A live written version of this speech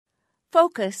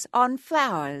Focus on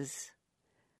flowers.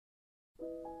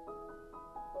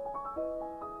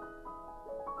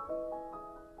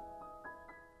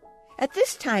 At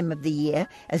this time of the year,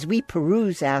 as we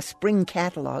peruse our spring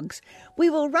catalogues, we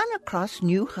will run across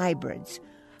new hybrids.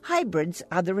 Hybrids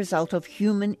are the result of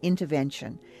human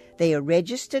intervention. They are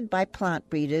registered by plant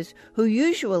breeders who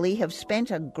usually have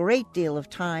spent a great deal of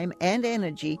time and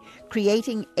energy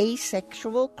creating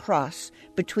asexual cross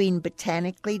between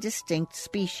botanically distinct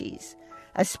species.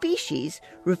 A species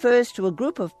refers to a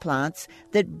group of plants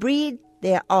that breed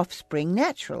their offspring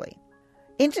naturally.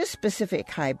 Interspecific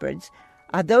hybrids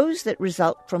are those that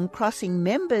result from crossing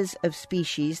members of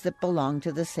species that belong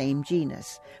to the same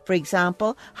genus. For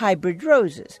example, hybrid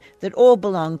roses that all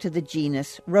belong to the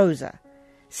genus Rosa.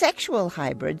 Sexual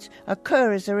hybrids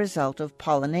occur as a result of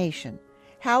pollination.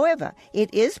 However,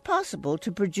 it is possible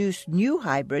to produce new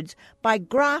hybrids by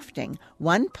grafting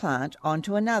one plant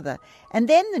onto another, and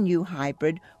then the new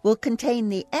hybrid will contain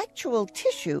the actual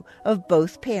tissue of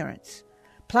both parents.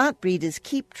 Plant breeders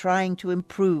keep trying to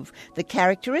improve the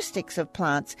characteristics of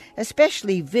plants,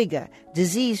 especially vigor,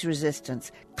 disease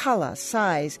resistance, color,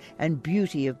 size, and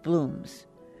beauty of blooms,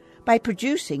 by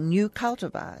producing new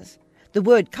cultivars. The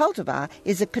word cultivar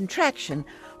is a contraction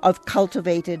of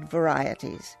cultivated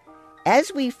varieties.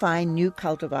 As we find new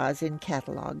cultivars in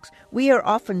catalogues, we are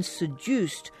often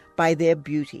seduced by their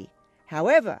beauty.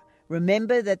 However,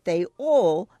 remember that they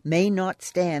all may not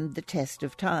stand the test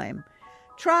of time.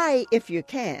 Try, if you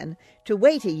can, to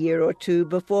wait a year or two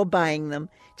before buying them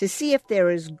to see if they're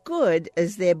as good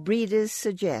as their breeders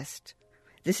suggest.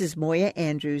 This is Moya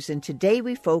Andrews, and today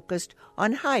we focused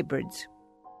on hybrids.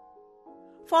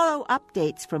 Follow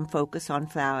updates from Focus on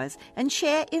Flowers and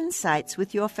share insights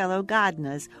with your fellow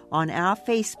gardeners on our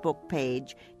Facebook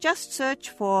page. Just search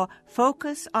for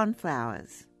Focus on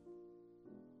Flowers.